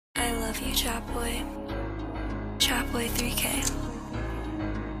love you, Chop Boy. Chop Boy 3K.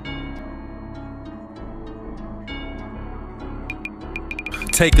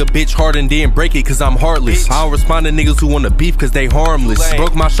 Take a bitch hard and then break it cause I'm heartless. I don't respond to niggas who wanna beef cause they harmless.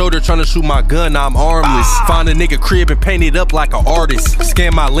 Broke my shoulder tryna shoot my gun, now I'm armless. Find a nigga crib and paint it up like an artist.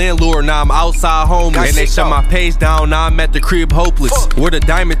 Scam my landlord, now I'm outside homeless. And they shut my page down, now I'm at the crib hopeless. We're the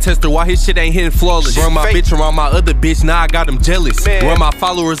diamond tester, why his shit ain't hitting flawless. Run my bitch around my other bitch, now I got them jealous. Run my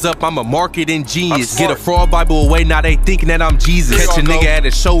followers up, I'm a marketing genius. Get a fraud Bible away, now they thinking that I'm Jesus. Catch a nigga at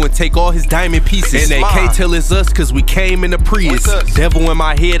a show and take all his diamond pieces. And they can't tell it's us cause we came in the Prius. Devil in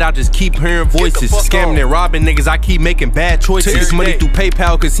my head, I just keep hearing voices. Scamming and robbing niggas, I keep making bad choices. This money through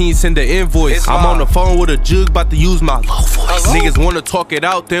PayPal cause he ain't send the invoice. I'm on the phone with a jug, about to use my low voice. Niggas wanna talk it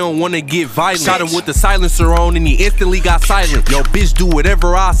out, they don't wanna get violent. Shot him with the silencer on and he instantly got silent. Yo bitch, do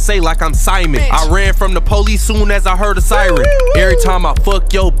whatever I say like I'm Simon. I ran from the police soon as I heard a siren. Every time I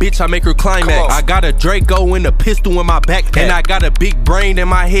fuck yo bitch, I make her climax. I got a Draco and a pistol in my back. And I got a big brain in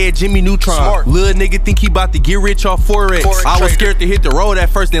my head, Jimmy Neutron. Lil' nigga think he about to get rich off Forex. I was scared to hit the road at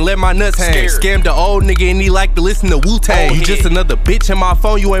first and let my nuts hang. Scammed the old nigga and he like to listen to Wu-Tang. You just another bitch in my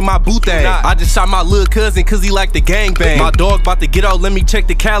phone, you ain't my boo thing. I just shot my little cousin cause he like the gangbang. My dog about to get out, let me check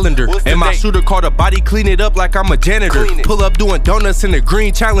the calendar. And my shooter called a body, clean it up like I'm a janitor. Pull up doing donuts in the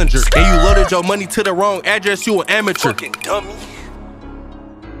green Challenger. And you loaded your money to the wrong address, you an amateur. Fucking dummy.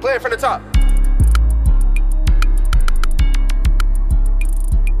 Play it from the top.